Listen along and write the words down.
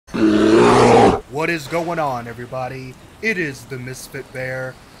What is going on, everybody? It is the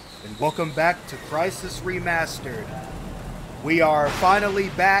Misfitbear, and welcome back to Crysis Remastered. We are finally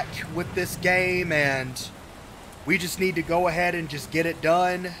back with this game, and we just need to go ahead and just get it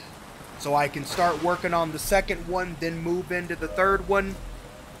done so I can start working on the second one, then move into the third one.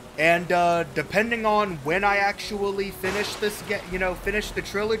 And depending on when I actually finish this, finish the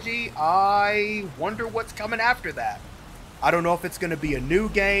trilogy, I wonder what's coming after that. I don't know if it's going to be a new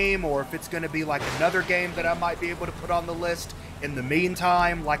game or if it's going to be like another game that I might be able to put on the list. In the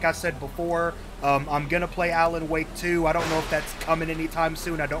meantime, like I said before, I'm going to play Alan Wake 2. I don't know if that's coming anytime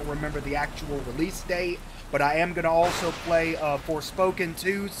soon. I don't remember the actual release date, but I am going to also play Forspoken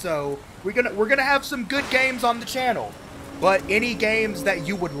 2. So we're gonna have some good games on the channel. But any games that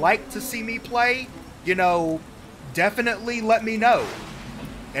you would like to see me play, definitely let me know,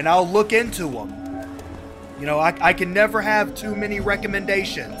 and I'll look into them. I can never have too many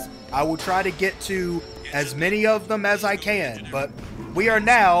recommendations. I will try to get to as many of them as I can, but we are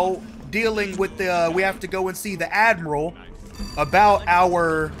now dealing with we have to go and see the Admiral about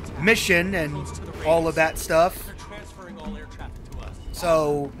our mission and all of that stuff.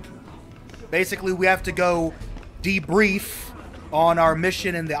 So, basically we have to go debrief on our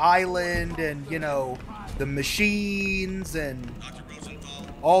mission in the island and, the machines and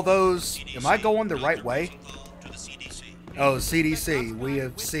all those. Am I going the right way? Oh, CDC. We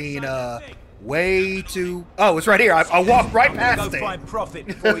have seen way too. Oh, it's right here. I walked right past it. Go find Prophet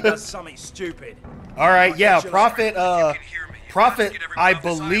before he does something stupid. All right, yeah, Prophet. Prophet. I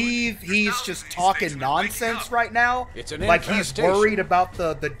believe he's just talking nonsense right now. Like he's worried about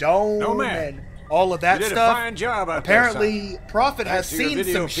the dome and all of that stuff. Fine job out Apparently, Prophet has seen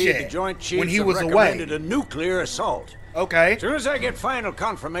some shit when he was away. A nuclear assault. Okay. As soon as I get final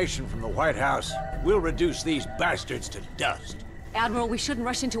confirmation from the White House, we'll reduce these bastards to dust. Admiral, we shouldn't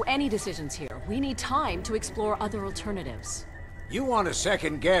rush into any decisions here. We need time to explore other alternatives. You want to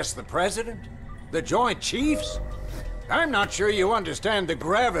second-guess the President? The Joint Chiefs? I'm not sure you understand the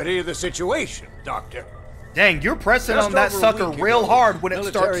gravity of the situation, Doctor. Dang, you're pressing on that sucker real hard when it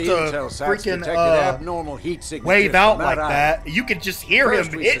starts to freaking abnormal heat wave out like that. You can just hear him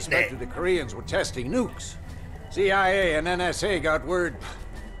hitting it. The Koreans were testing nukes. CIA and NSA got word.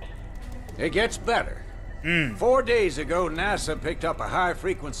 It gets better. 4 days ago, NASA picked up a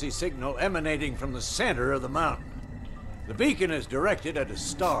high-frequency signal emanating from the center of the mountain. The beacon is directed at a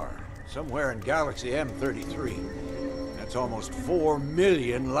star, somewhere in galaxy M33. That's almost 4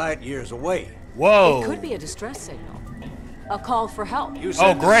 million light-years away. Whoa! It could be a distress signal. A call for help. You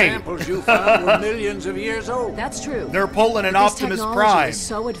said the samples you found were millions of years old. That's true. They're pulling an Optimus Prime. This technology is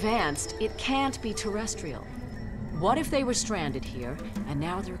so advanced, it can't be terrestrial. What if they were stranded here, and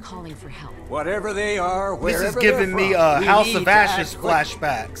now they're calling for help? Whatever they are, wherever this is giving me House of Ashes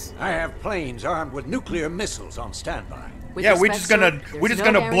flashbacks. I have planes armed with nuclear missiles on standby. Yeah, we're just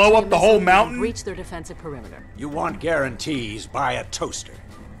gonna blow up the whole mountain. Reach their defensive perimeter. You want guarantees? Buy a toaster.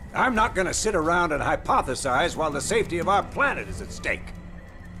 I'm not gonna sit around and hypothesize while the safety of our planet is at stake.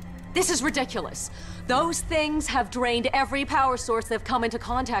 This is ridiculous. Those things have drained every power source they've come into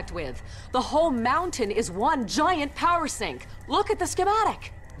contact with. The whole mountain is one giant power sink. Look at the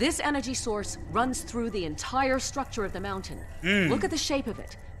schematic. This energy source runs through the entire structure of the mountain. Look at the shape of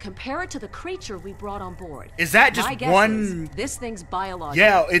it. Compare it to the creature we brought on board. Is that just one? This thing's biological.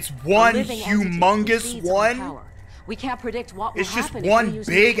 Yeah, it's one humongous one. We can't predict what will happen. It's just one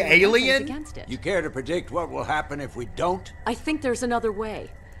big alien? Against it. You care to predict what will happen if we don't? I think there's another way.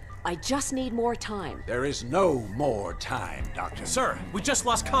 I just need more time. There is no more time, Doctor. Sir, we just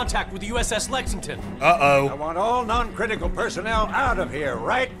lost contact with the USS Lexington. Uh-oh. I want all non-critical personnel out of here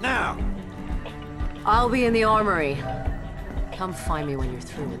right now. I'll be in the armory. Come find me when you're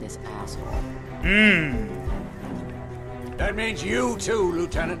through with this asshole. That means you too,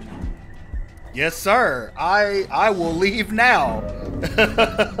 Lieutenant. Yes, sir. I will leave now. What's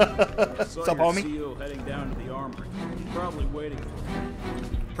up, homie? CEO heading down to the armory. He's probably waiting for you.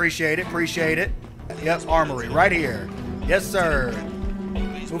 Appreciate it, appreciate it. Yep, armory, right here. Yes, sir.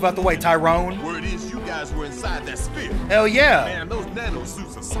 Move out the way, Tyrone. Word is you guys were inside that sphere. Hell yeah. Man, those nano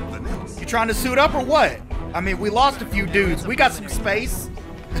suits are something else. You trying to suit up or what? I mean, we lost a few dudes. We got some space.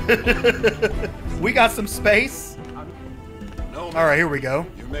 We got some space. No, all right, here we go.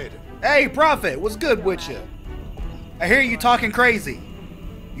 You made it. Hey, Prophet, what's good with you? I hear you talking crazy.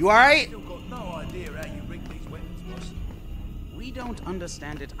 You all right? We don't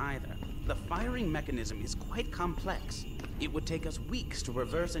understand it either. The firing mechanism is quite complex. It would take us weeks to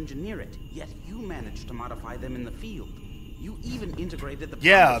reverse engineer it, yet you managed to modify them in the field. You even integrated the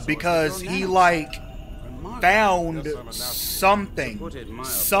because he found something, To put it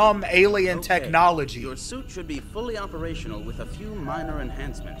mildly. some alien Okay, technology. Your suit should be fully operational with a few minor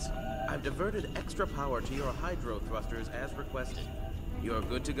enhancements. I've diverted extra power to your hydro thrusters as requested. You're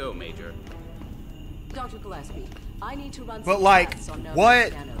good to go, Major. Dr. Gillespie, I need to run But some like, tests on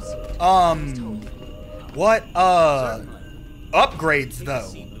what, what, upgrades Take a though?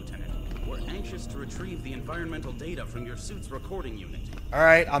 seat, Lieutenant. We're anxious to retrieve the environmental data from your suit's recording unit. All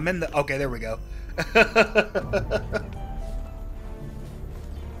right, I'm in the. Okay, there we go.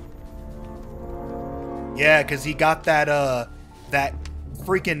 Yeah, cause he got that that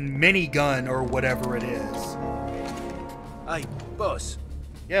freaking minigun or whatever it is. Hey, boss.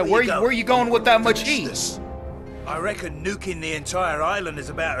 Yeah, where you going with that much heat? I reckon nuking the entire island is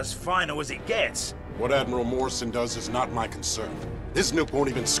about as final as it gets. What Admiral Morrison does is not my concern. His nuke won't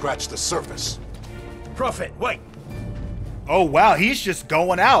even scratch the surface. Prophet, wait. Oh wow, he's just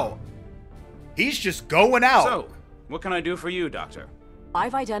going out. He's just going out. So, what can I do for you, Doctor?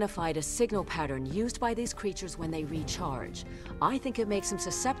 I've identified a signal pattern used by these creatures when they recharge. I think it makes them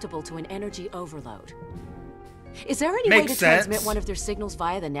susceptible to an energy overload. Is there any way Makes to sense. transmit one of their signals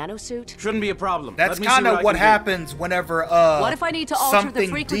via the nanosuit? Shouldn't be a problem. That's Let me see kind of I what can do. happens whenever What if I need to alter the something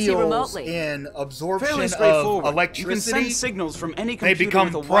frequency deals remotely? in absorption Fairly of straightforward. You can electricity. send signals from any They computer become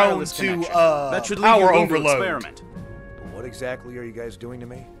with a prone wireless to, connection. That should leave power you room to overload. experiment. What exactly are you guys doing to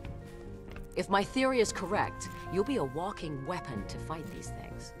me? If my theory is correct, you'll be a walking weapon to fight these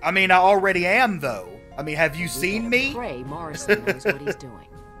things. I mean, I already am though. I mean, have you seen me? Pray Morrison knows what he's doing.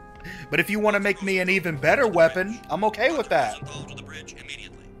 But if you want to make me an even better weapon, I'm okay with that.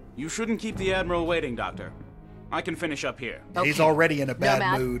 You shouldn't keep the Admiral waiting, Doctor. I can finish up here. He's Okay. already in a bad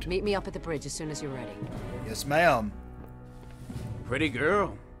Nomad, mood. meet me up at the bridge as soon as you're ready. Yes, ma'am. Pretty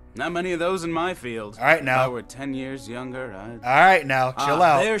girl. Not many of those in my field. All right, now. If I were 10 years younger, I'd... All right, now, chill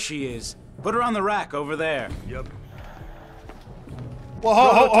out. There she is. Put her on the rack over there. Yep. Well,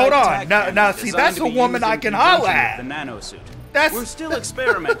 hold Prototype on. tag Now, cannon see, designed that's to a be woman used I in can conjunction holla at. with the nanosuit. That's- We're still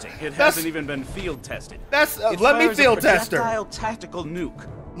experimenting. It hasn't even been field tested. That's It let me fires a field test her. projectile tactical nuke.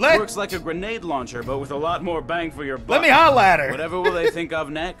 Let- Works like a grenade launcher, but with a lot more bang for your buck. Let me holla at her. Whatever will they think of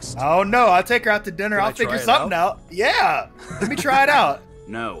next? Oh no, I'll take her out to dinner. Can I I'll figure try it something out. Yeah, let me try it out.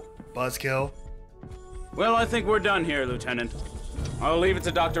 No. Buzzkill. Well, I think we're done here, Lieutenant. I'll leave it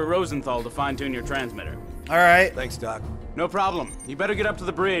to Dr. Rosenthal to fine-tune your transmitter. All right, Thanks, Doc. No problem. You better get up to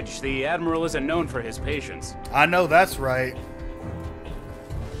the bridge. The Admiral isn't known for his patience. I know that's right.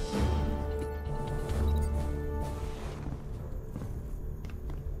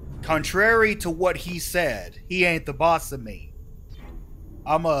 Contrary to what he said, he ain't the boss of me.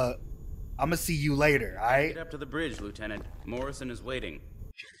 I'ma see you later, alright? Get up to the bridge, Lieutenant. Morrison is waiting.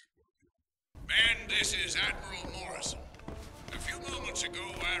 Ben, this is Admiral Morrison. A few moments ago,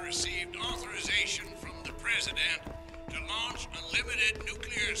 I received authorization from the President to launch a limited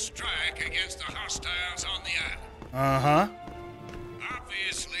nuclear strike against the hostiles on the island. Uh-huh.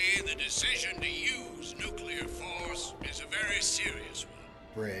 Obviously, the decision to use nuclear force is a very serious one.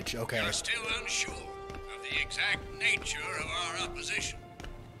 Bridge, We okay. are still unsure of the exact nature of our opposition.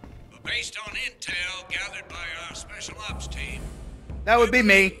 But based on intel gathered by our special ops team, That would be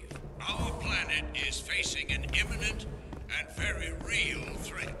me. our planet is facing an imminent and very real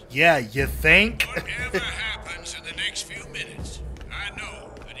threat. Yeah, you think? Whatever happens in the next few minutes, I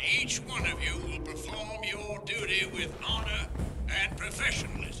know that each one of you will perform your duty with honor and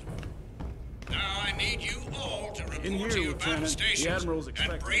professionalism. Now I need you all to report In here, to your battle Lieutenant. The stations Admiral's and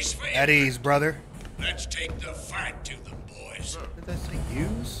expecting brace for At impact. ease, brother. Let's take the fight to them, boys. What did I say?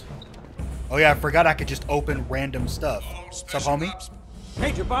 Use? Oh yeah, I forgot I could just open random stuff. All What's up, special homie? ops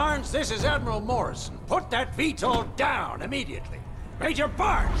Major Barnes, this is Admiral Morrison. Put that VTOL down immediately. Major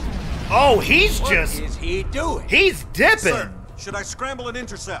Barnes! Oh, he's What just... is he doing? He's dipping. Should I scramble and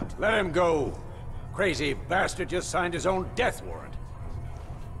intercept? Let him go. Crazy bastard just signed his own death warrant.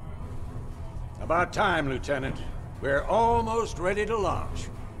 About time, Lieutenant. We're almost ready to launch.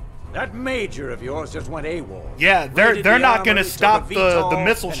 That major of yours just went AWOL. Yeah, Raided they're the not armory, gonna took stop a the VTOL,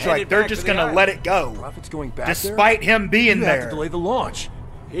 missile and strike. headed They're back just to the gonna let it island. go. Prophet's going back Despite him being there? You have there. to delay the launch.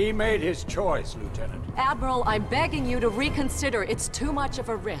 He made his choice, Lieutenant. Admiral, I'm begging you to reconsider. It's too much of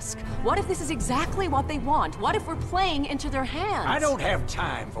a risk. What if this is exactly what they want? What if we're playing into their hands? I don't have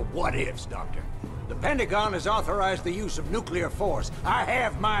time for what-ifs, Doctor. The Pentagon has authorized the use of nuclear force. I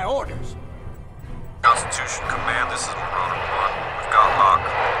have my orders. Constitution Command, this is Marauder 1. We've got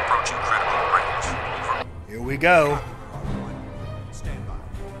lock. Approaching critical range. Over. Here we go. Stand by.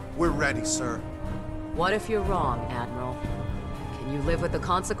 We're ready, sir. What if you're wrong, Admiral? Can you live with the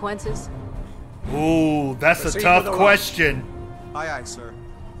consequences? Ooh, that's a Proceed tough with the question. Aye, aye, sir.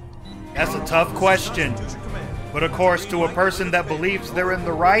 That's a tough question. But of course, to a person that believes they're in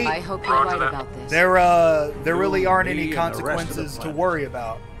the right, I hope you're right about this. there really aren't any consequences to worry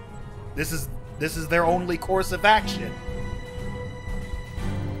about. This is their only course of action.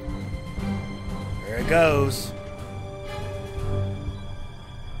 There it goes.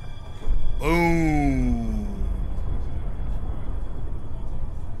 Boom.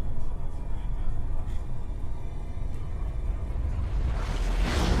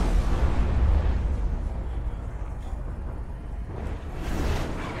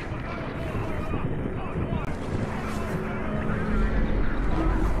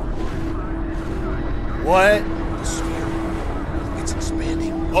 What? The sphere. It's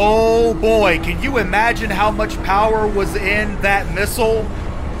expanding. Oh boy, can you imagine how much power was in that missile?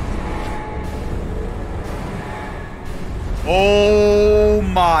 Oh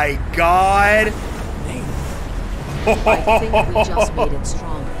my god. I think we just made it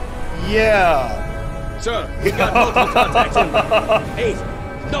stronger. Yeah. Sir, we got multiple contacts in 8.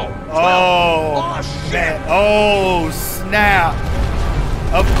 No, 12. Oh, Shit. man. Oh, snap.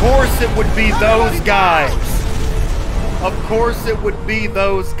 Of course it would be those guys. Of course it would be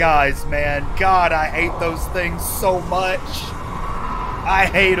those guys, man. God, I hate those things so much. I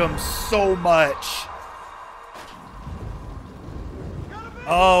hate them so much.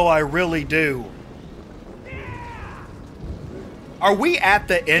 Oh, I really do. Are we at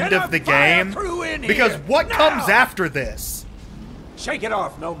the end of the game? Because what comes after this? Shake it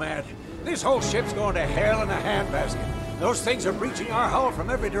off, Nomad. This whole ship's going to hell in a handbasket. Those things are breaching our hull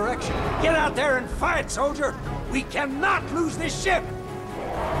from every direction. Get out there and fight, soldier! We cannot lose this ship!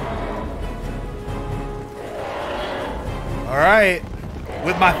 Alright.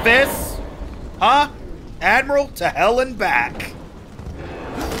 With my fists? Huh? Admiral, to hell and back.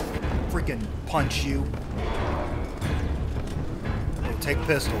 Freaking punch you. Oh, take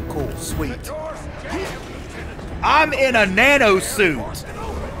pistol. Cool. Sweet. I'm in a nano suit.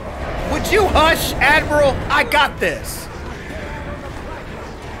 Would you hush, Admiral? I got this.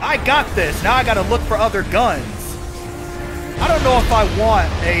 I got this. Now I gotta look for other guns. I don't know if I want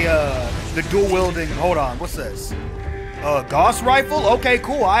the dual wielding. Hold on. What's this? Gauss rifle? Okay,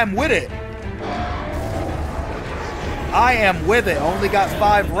 cool. I am with it. I am with it. Only got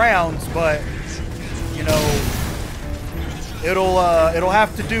 5 rounds, but you know, it'll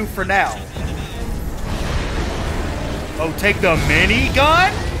have to do for now. Oh, take the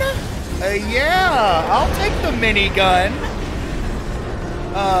minigun? Yeah, I'll take the minigun.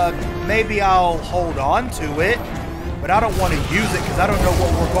 Maybe I'll hold on to it, but I don't want to use it because I don't know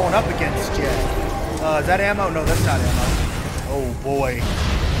what we're going up against yet. Is that ammo? No, that's not ammo. Oh boy. All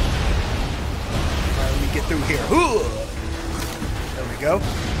right, let me get through here. There we go.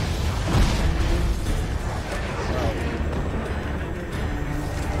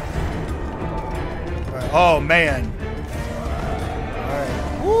 All right. Oh man. All right.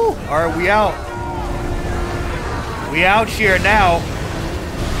 Woo. All right, we out. We out here now.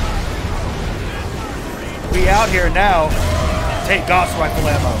 We out here now. Take Gauss rifle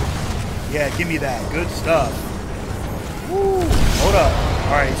ammo. Yeah, give me that. Good stuff. Woo. Hold up.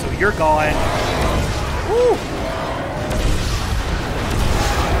 All right, so you're gone. Woo.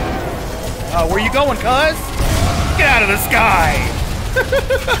 Where you going, cuz? Get out of the sky.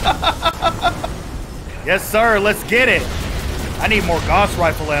 Yes, sir. Let's get it. I need more Gauss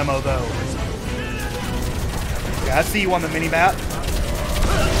rifle ammo, though. Yeah, I see you on the mini-map.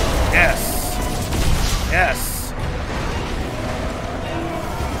 Yes. Yes.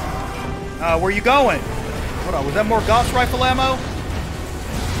 Where you going? Hold on, was that more Gauss rifle ammo?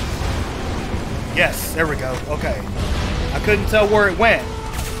 Yes, there we go. Okay. I couldn't tell where it went.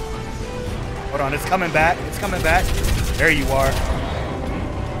 Hold on, it's coming back. It's coming back. There you are.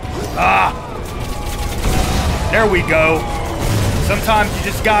 Ah! There we go. Sometimes you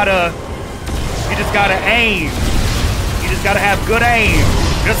just gotta aim. You just gotta have good aim.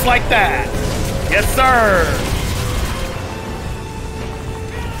 Just like that. Yes, sir.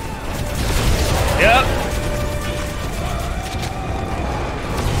 Yep.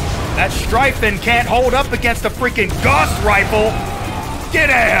 That Strifing can't hold up against a freaking Gauss rifle. Get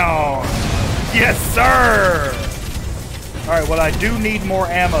down. Yes, sir. All right, well, I do need more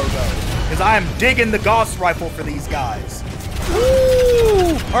ammo, though, because I am digging the Gauss rifle for these guys.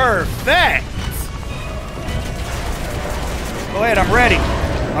 Woo! Perfect. Go ahead, I'm ready.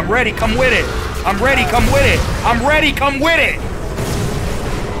 I'm ready, come with it. I'm ready, come with it. I'm ready, come with it.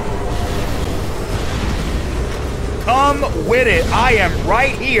 Come with it. I am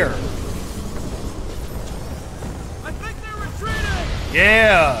right here. I think they're retreating.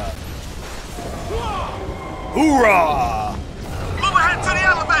 Yeah. Hoorah! Move ahead to the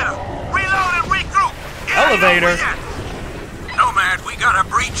elevator. Elevator? Nomad, we got a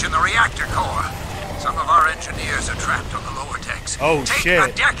breach in the reactor core. Some of our engineers are trapped on the lower decks. Oh, Take shit.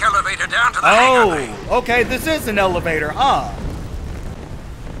 the deck elevator down to the hangar bay. Oh, okay, this is an elevator, huh?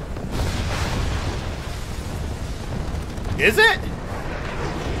 Is it?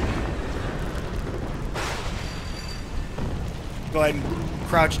 Go ahead and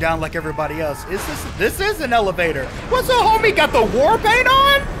crouch down like everybody else. This is an elevator. What's the homie got the war paint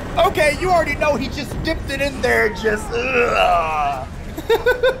on? Okay, you already know he just dipped it in there and just I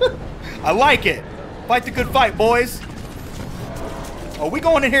like it. Fight the good fight, boys. Oh, we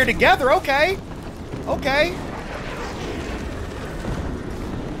going in here together, okay. Okay.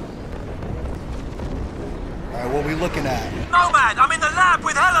 Alright, what are we looking at? Nomad, I'm in the lab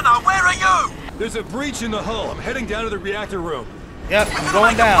with Helena. Where are you? There's a breach in the hull. I'm heading down to the reactor room. Yep, I'm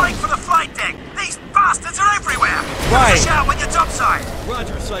going down. Break for the flight deck. These bastards are everywhere. Right. Give us a shout when you're topside.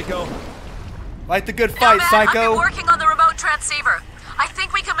 Roger, Psycho. Fight the good fight, Nomad, Psycho. I've been working on the remote transceiver. I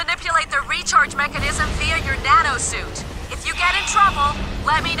think we can manipulate the recharge mechanism via your nanosuit. If you get in trouble,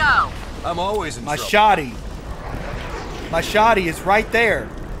 let me know. I'm always in My trouble. shoddy. My shoddy is right there.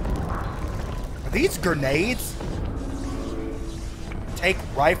 Are these grenades? Take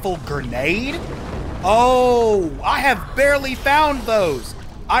rifle grenade? Oh, I have barely found those.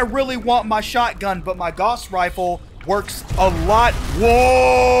 I really want my shotgun, but my Gauss rifle works a lot.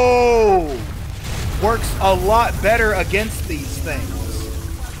 Whoa! Works a lot better against these things.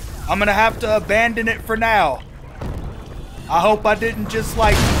 I'm gonna have to abandon it for now. I hope I didn't just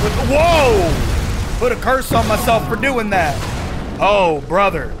like, whoa! Put a curse on myself for doing that. Oh,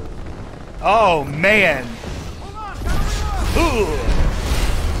 brother. Oh, man. Ugh.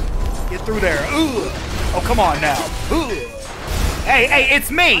 Get through there. Ugh. Oh, come on now. Ugh. Hey, hey, it's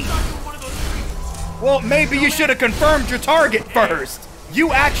me. Well, maybe you should have confirmed your target first.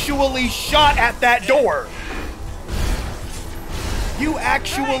 You actually shot at that door. You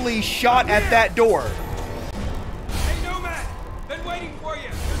actually shot at that door. Hey, Nomad! Been waiting for you.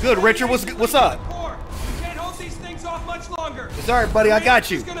 Good, Richard. What's up? You can't hold these things off much longer. It's all right, buddy. I got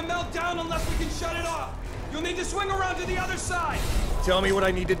you. It's gonna melt down unless we can shut it off. You'll need to swing around to the other side. Tell me what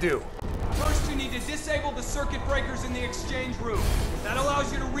I need to do. First, you need to disable the circuit breakers in the exchange room. That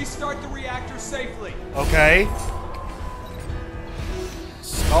allows you to restart the reactor safely. Okay.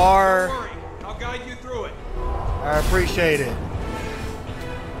 Scar. Don't worry, I'll guide you through it. I appreciate it.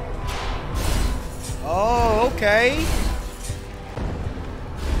 Oh, okay.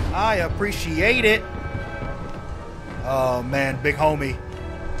 I appreciate it. Oh, man, big homie.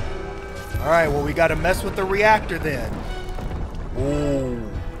 All right, well, we got to mess with the reactor then. Ooh.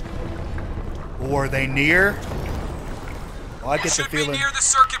 Ooh, are they near? Oh, I get the feeling. Should be near the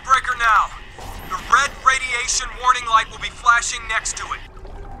circuit breaker now. The red radiation warning light will be flashing next to it.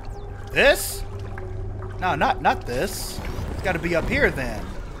 This? No, not this. It's got to be up here then.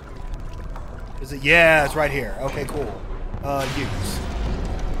 Is it? Yeah, it's right here. Okay, cool. Use.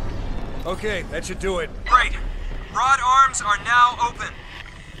 Okay, that should do it. Great. Rod arms are now open.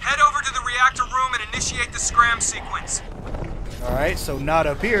 Head over to the reactor room and initiate the scram sequence. All right, so not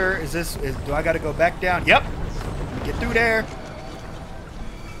up here. Is this? Do I got to go back down? Yep. Get through there.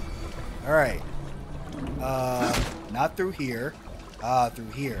 All right. Not through here.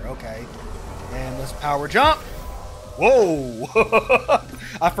 Through here. Okay. And let's power jump. Whoa!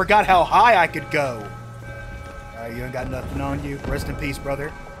 I forgot how high I could go. All right, you ain't got nothing on you. Rest in peace,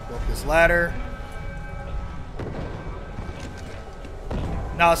 brother. Go up this ladder.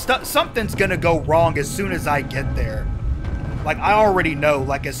 Now, something's gonna go wrong as soon as I get there. Like, I already know.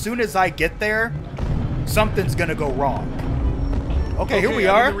 Like, as soon as I get there, something's gonna go wrong. Okay, here we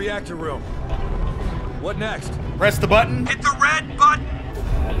are. I'm in the reactor room. What next? Press the button. Hit the red button.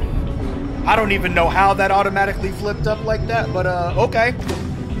 I don't even know how that automatically flipped up like that, but okay.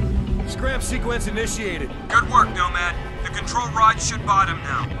 Scram sequence initiated. Good work, Nomad. The control rod should bottom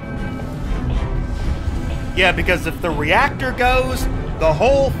now. Yeah, because if the reactor goes, the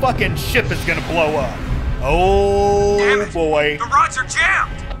whole fucking ship is gonna blow up. Oh, damn it. Boy. The rods are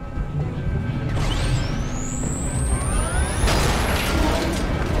jammed.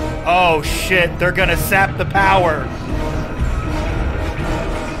 Oh shit, they're gonna sap the power.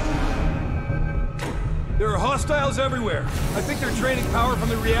 There are hostiles everywhere. I think they're draining power from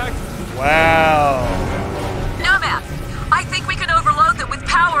the reactor. Wow. Nomad, I think we can overload them with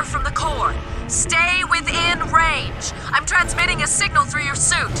power from the core. Stay within range. I'm transmitting a signal through your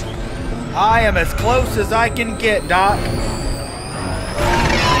suit. I am as close as I can get, Doc.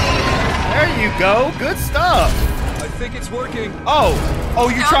 There you go. Good stuff. I think it's working. Oh,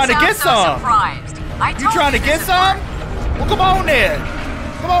 you Don't trying to sound get so some? Surprised. I You trying to told get this some? would work. Well, come on then.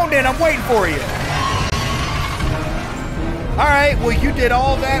 Come on then. I'm waiting for you. Alright, well you did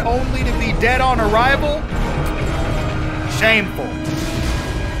all that only to be dead on arrival? Shameful.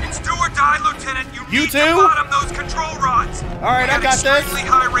 It's do or die, Lieutenant. You need too? to bottom those control rods. Alright, I got this. Extremely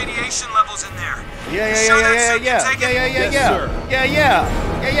high radiation levels in there. Yeah.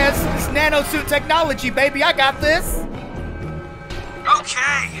 It's nanosuit technology, baby. I got this.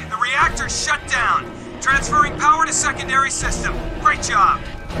 Okay, the reactor's shut down. Transferring power to secondary system. Great job.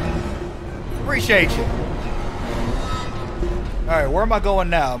 Appreciate you. Alright, where am I going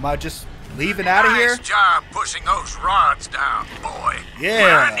now? Am I just leaving out of here? Nice job pushing those rods down, boy.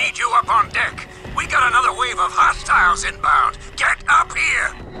 Yeah. I need you up on deck. We got another wave of hostiles inbound. Get up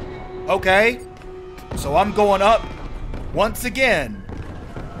here. Okay. So I'm going up once again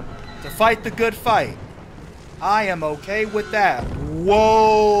to fight the good fight. I am okay with that.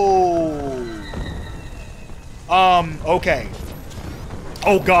 Whoa. Okay.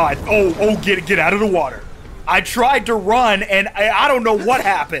 Oh God. Oh, get out of the water. I tried to run and I don't know what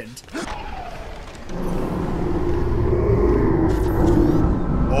happened.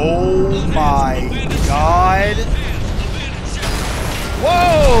 Oh my God.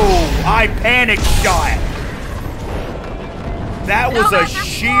 Whoa! I panic shot. That was a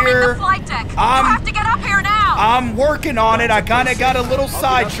sheer. Flight deck. You have to get up here now. I'm working on it. I kind of got a little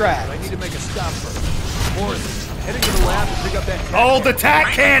sidetracked. I need to make a stop first. Morrison, heading to the lab to pick up that. Oh, the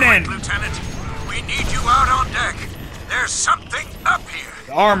tack cannon! Lieutenant, we need you out on deck. There's something up here.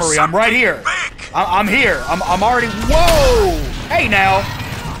 The armory. I'm right here. Big. I'm here. I'm already. Whoa! Hey now.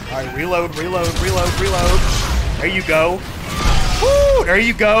 All right, reload. There you go. Woo! There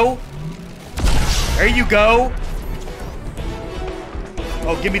you go. There you go.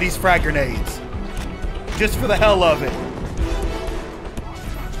 Oh, give me these frag grenades. Just for the hell of it.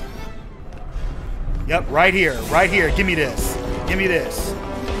 Yep, right here. Give me this.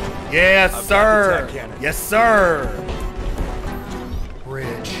 Yes, sir. Yes, sir.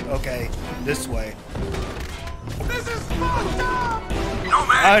 Bridge. Okay, this way. This is fucked up. No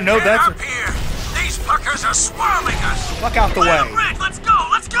man, no, get that's up here. These fuckers are swarming us. Fuck out the way. Bridge, let's go.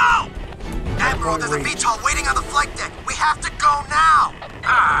 Admiral, there's a VTOL waiting on the flight deck. We have to go now.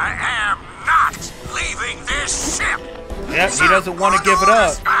 I am not leaving this ship. Yep, he doesn't want to give it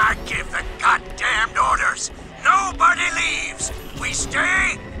up. I give the goddamned orders. Nobody leaves. We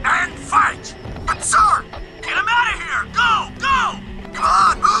stay and fight. But sir, get him out of here. Go. Come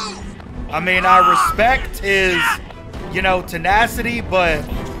on, move. I mean, I respect his, tenacity, but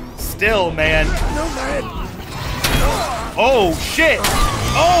still, man. No, man. Oh, shit.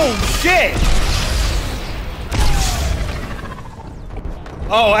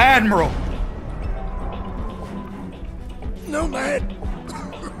 Oh, Admiral. No, man.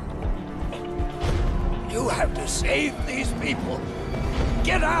 You have to save these people.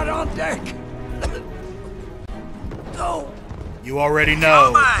 Get out on deck. Go. You already know.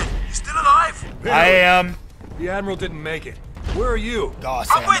 Oh man, you still alive? I am. The Admiral didn't make it. Where are you? Goss,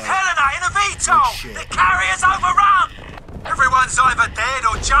 I'm with Helena in a VTOL. The carrier's overrun. Everyone's either dead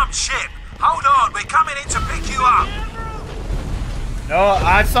or jumped ship. Hold on, we're coming in to pick you up. No,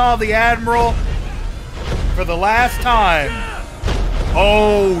 I saw the Admiral for the last time.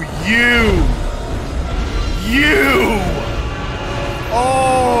 Oh, you.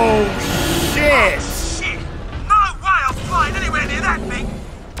 Oh, shit. Oh, shit. No way I'm flying anywhere near that thing.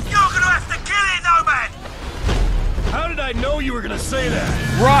 You're gonna have to kill it, Nomad. How did I know you were gonna say that?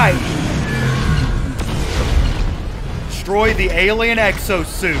 Right. Destroy the alien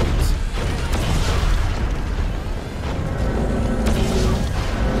exosuit.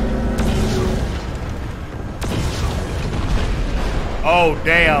 Oh,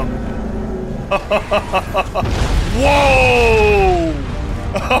 damn. Whoa!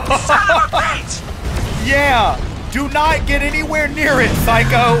 Son of a bitch! Yeah! Do not get anywhere near it,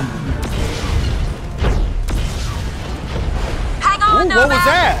 Psycho! Hang on, Ooh, what was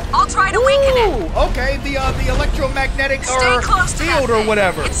that? I'll try to weaken it. Okay, the electromagnetic Stay close to field that or thing.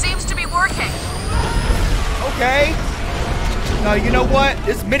 whatever. It seems to be working. Okay. Now, you know what?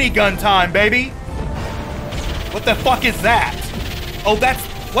 It's minigun time, baby. What the fuck is that? Oh, that's...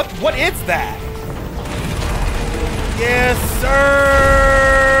 What is that? Yes, sir!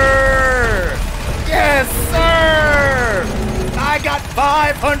 Yes, sir! I got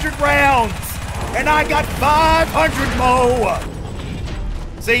 500 rounds! And I got 500 more!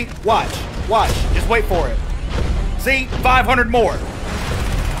 See? Watch. Just wait for it. See? 500 more.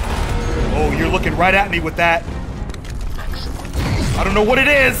 Oh, you're looking right at me with that. I don't know what it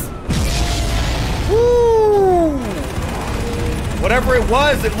is. Woo! Whatever it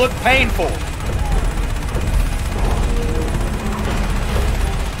was, it looked painful.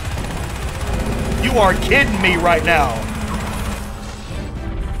 You are kidding me right now.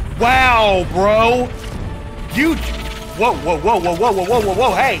 Wow, bro. You... Whoa, whoa, whoa, whoa, whoa, whoa, whoa, whoa,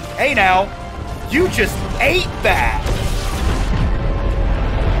 whoa. Hey, hey now. You just ate that.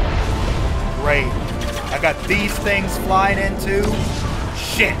 Great. I got these things flying in too.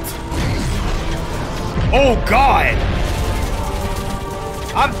 Shit. Oh, God.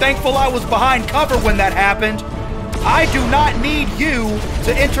 I'm thankful I was behind cover when that happened. I do not need you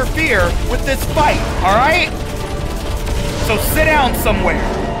to interfere with this fight, all right? So sit down somewhere.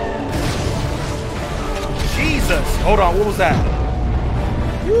 Jesus. Hold on, what was that?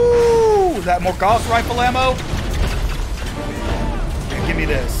 Woo! Is that more Gauss rifle ammo? Yeah, give me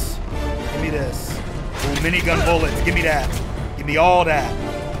this. Give me this. Ooh, minigun bullets. Give me that. Give me all that.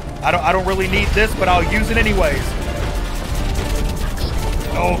 I don't really need this, but I'll use it anyways.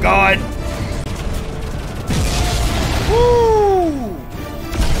 Oh, God. Woo!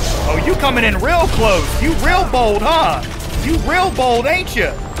 Oh, you coming in real close. You real bold, huh? You real bold, ain't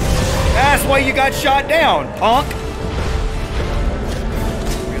you? That's why you got shot down, punk.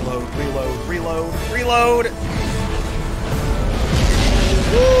 Reload, reload, reload, reload.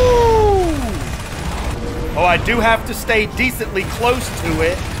 Woo! Oh, I do have to stay decently close to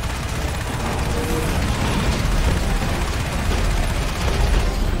it.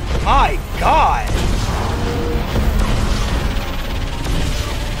 My God.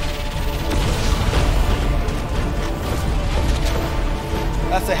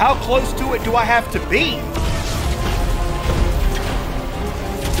 I say, how close to it do I have to be?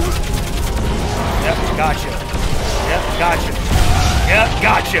 Yep, gotcha. Yep, gotcha. Yep,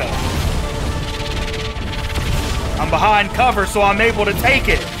 gotcha. I'm behind cover, so I'm able to take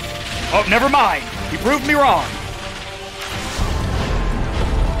it. Oh, never mind. He proved me wrong.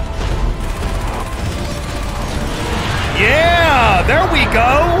 Yeah, there we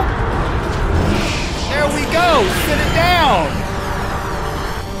go. There we go. Sit it down.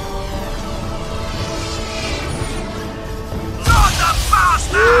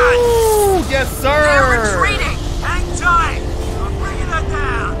 Ooh, yes, sir. They're retreating. Hang tight. I'm bringing it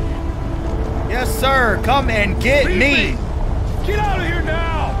down. Yes, sir. Come and get me. Get out of here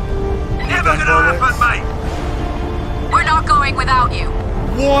now. Never gonna happen, mate. We're not going without you.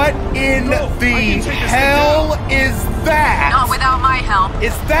 What in the hell is that? Not without my help.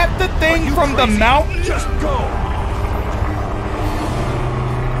 Is that the thing from the mountain? Just go.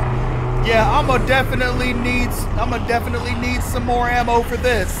 Yeah, I'ma definitely need some more ammo for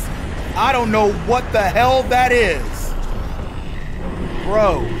this. I don't know what the hell that is.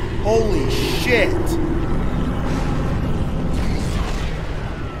 Bro, holy shit.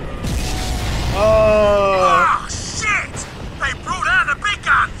 Oh, shit! They brought out the big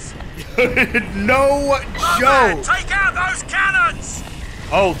guns! No joke! Take out those cannons!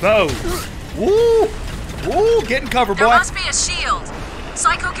 Oh, those. Woo! Woo! Get in cover, boy. There must be a shield.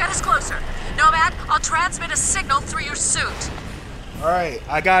 Psycho, get us closer. Nomad, I'll transmit a signal through your suit. Alright,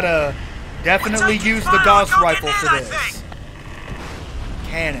 I gotta definitely use the Gauss rifle for this.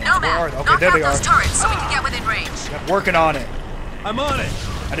 Cannons, where are they? Okay, there they are. Those turrets so we can get within range. Yep, working on it. I'm on it.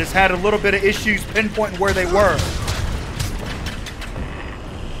 I just had a little bit of issues pinpointing where they were.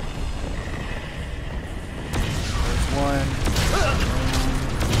 There's one. Boom.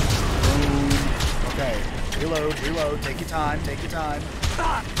 Okay, reload, reload. Take your time, take your time.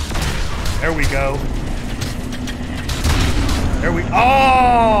 There we go. There we...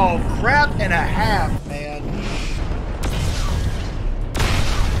 Oh, crap and a half, man.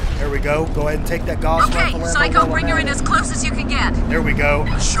 There we go. Go ahead and take that Gauss rifle. Okay, Psycho, bring her in as close as you can get. There we go.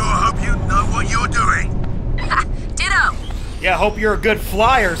 I sure hope you know what you're doing. Ditto. Yeah, hope you're a good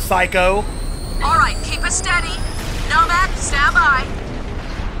flyer, Psycho. All right, keep it steady. Nomad, stand by.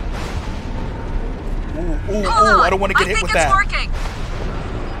 Ooh, ooh, ooh, I don't want to get hit with that. I think it's working.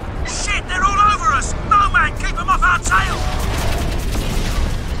 Shit, they're all over us. No, man, keep them off our tail.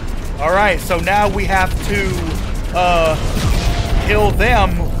 All right, so now we have to kill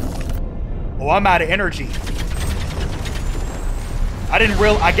them. Oh, I'm out of energy.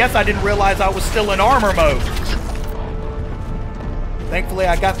 I guess I didn't realize I was still in armor mode. Thankfully,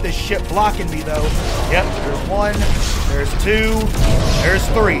 I got this shit blocking me, though. Yep, there's one, there's two, there's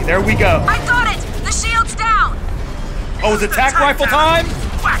three. There we go. I got it! The shield's down! Oh, it's attack rifle time?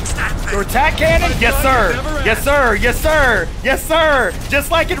 Your attack cannon? Yes, sir. Yes, sir. Yes, sir. Yes, sir. Just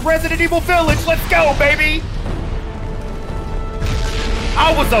like in Resident Evil Village. Let's go, baby.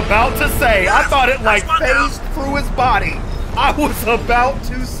 I was about to say, I thought it like phased through his body. I was about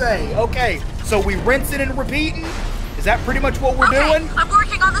to say. Okay, so we rinsing and repeating? Is that pretty much what we're doing? I'm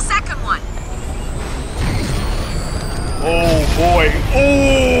working on the second one. Oh, boy.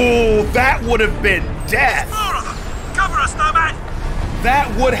 Oh, that would have been death. More of them. Cover us, Nomad.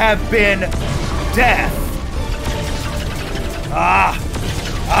 That would have been death.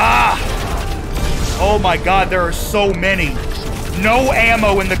 Oh my god, there are so many. No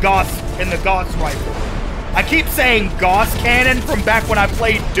ammo in the Gauss rifle. I keep saying Gauss cannon from back when I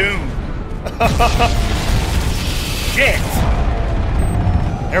played Doom. Shit.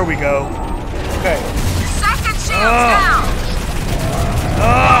 There we go. Okay. Second shield's down. Come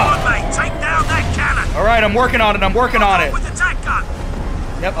on, mate, take down that cannon. All right, I'm working on it. I'm working on it. With the tank gun.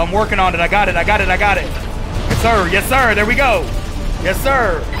 Yep, I'm working on it. I got it. Yes, sir. Yes, sir. There we go. Yes,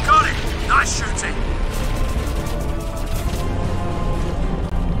 sir. You got it. Nice shooting.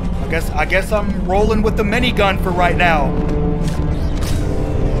 I guess I'm rolling with the minigun for right now.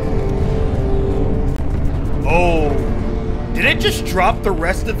 Oh. Did it just drop the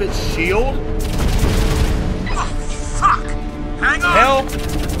rest of its shield? Oh, fuck! Hang on! Hell.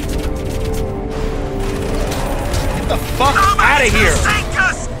 Get the fuck out of here! Sink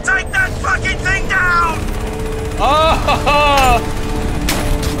us! Take that fucking thing down!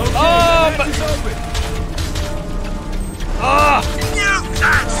 You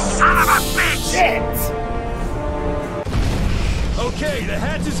that son of a bitch! Shit! Okay, the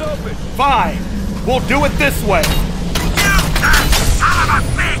hatch is open. Fine. We'll do it this way. You that son of a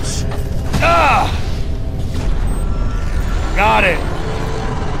bitch! Got it.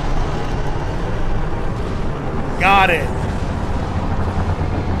 Got it.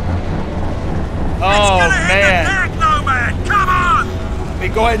 Oh, man. Back, Nomad. Come on! Let me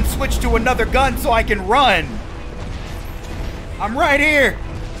go ahead and switch to another gun so I can run. I'm right here.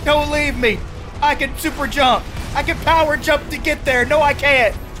 Don't leave me. I can super jump. I can power jump to get there. No, I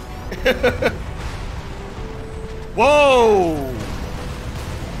can't. Whoa.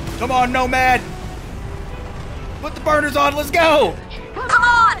 Come on, Nomad. Put the burners on. Let's go. Come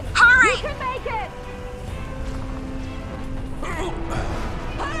on, hurry! You can make it.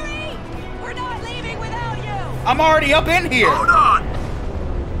 Hurry! We're not leaving without you. I'm already up in here. Hold on.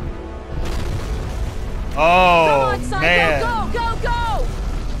 Oh, Come on, man. Go.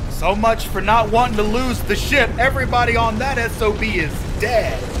 So much for not wanting to lose the ship. Everybody on that SOB is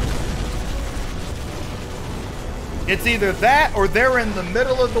dead. It's either that or they're in the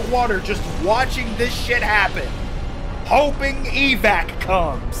middle of the water just watching this shit happen. Hoping evac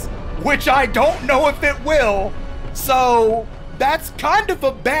comes. Which I don't know if it will. So that's kind of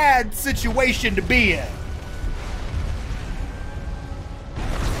a bad situation to be in.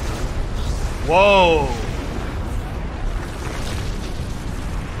 Whoa.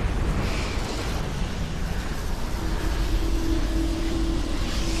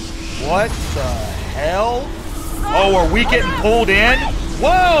 What the hell? Oh, are we getting pulled in?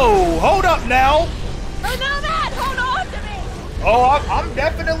 Whoa! Hold up now! Oh, Nomad, hold on to me! Oh, I'm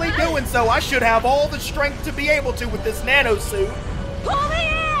definitely doing so. I should have all the strength to be able to with this nano suit. Pull me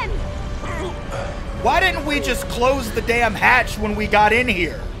in! Why didn't we just close the damn hatch when we got in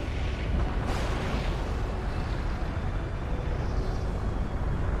here?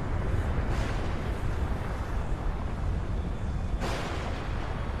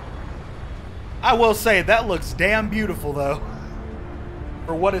 I will say, that looks damn beautiful, though.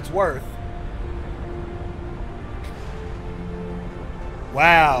 For what it's worth.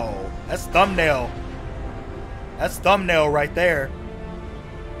 Wow. That's thumbnail. That's thumbnail right there.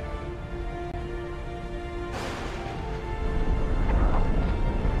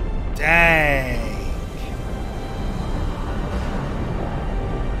 Dang.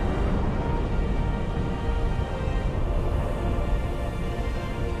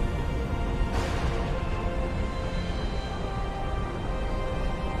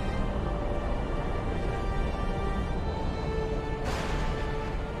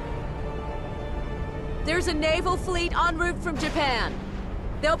 There's a naval fleet en route from Japan.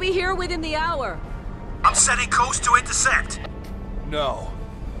 They'll be here within the hour. I'm setting course to intercept. No.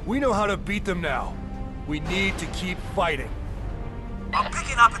 We know how to beat them now. We need to keep fighting. I'm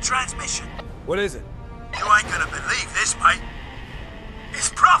picking up a transmission. What is it? You ain't gonna believe this, mate. It's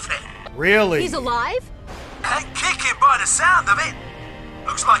Prophet. Really? He's alive? And kicking by the sound of it.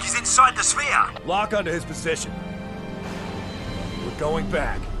 Looks like he's inside the sphere. Lock onto his position. We're going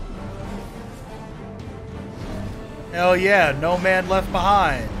back. Hell yeah, no man left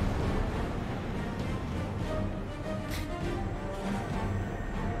behind.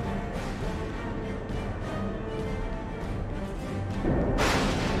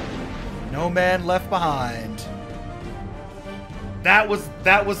 No man left behind. That was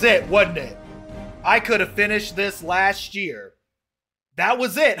it, wasn't it? I could have finished this last year. That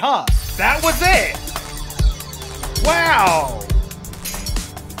was it, huh? That was it! Wow!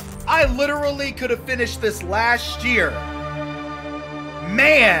 I literally could have finished this last year.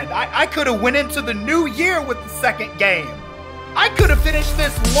 Man, I could have went into the new year with the second game. I could have finished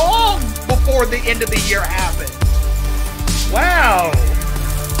this long before the end of the year happened. Wow.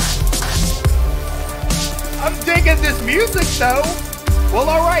 I'm digging this music though. Well,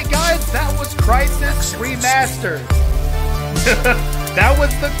 alright guys, that was Crysis Remastered. That was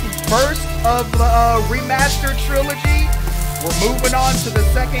the first of the remastered trilogy. We're moving on to the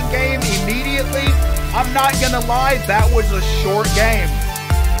second game immediately. I'm not gonna lie, that was a short game.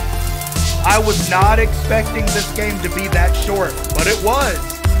 I was not expecting this game to be that short, but it was.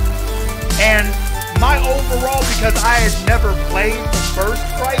 And my overall, because I had never played the first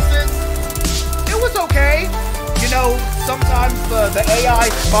Crysis, it was okay. You know, sometimes the AI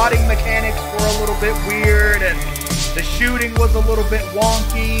spotting mechanics were a little bit weird, and the shooting was a little bit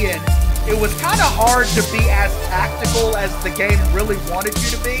wonky, and it was kind of hard to be as tactical as the game really wanted you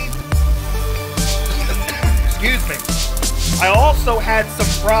to be. Excuse me. I also had some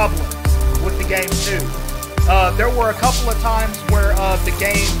problems with the game too. There were a couple of times where the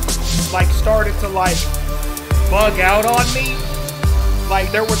game started to bug out on me.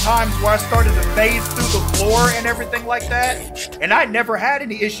 Like there were times where I started to phase through the floor and everything like that. And I never had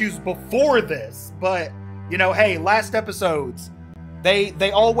any issues before this. But, you know, hey, last episodes,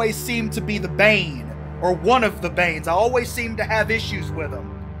 they always seem to be the bane, or one of the banes. I always seem to have issues with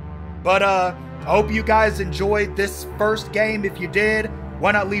them. But I hope you guys enjoyed this first game. If you did,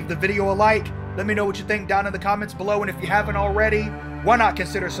 why not leave the video a like? Let me know what you think down in the comments below. And if you haven't already, why not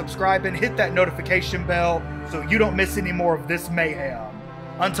consider subscribing? Hit that notification bell so you don't miss any more of this mayhem.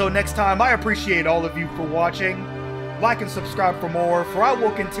 Until next time, I appreciate all of you for watching. Like and subscribe for more, for I will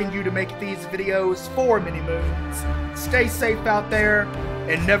continue to make these videos for many moons. Stay safe out there,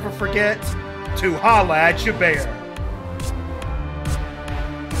 and never forget to holla at your bear.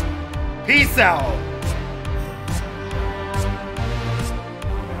 Peace out.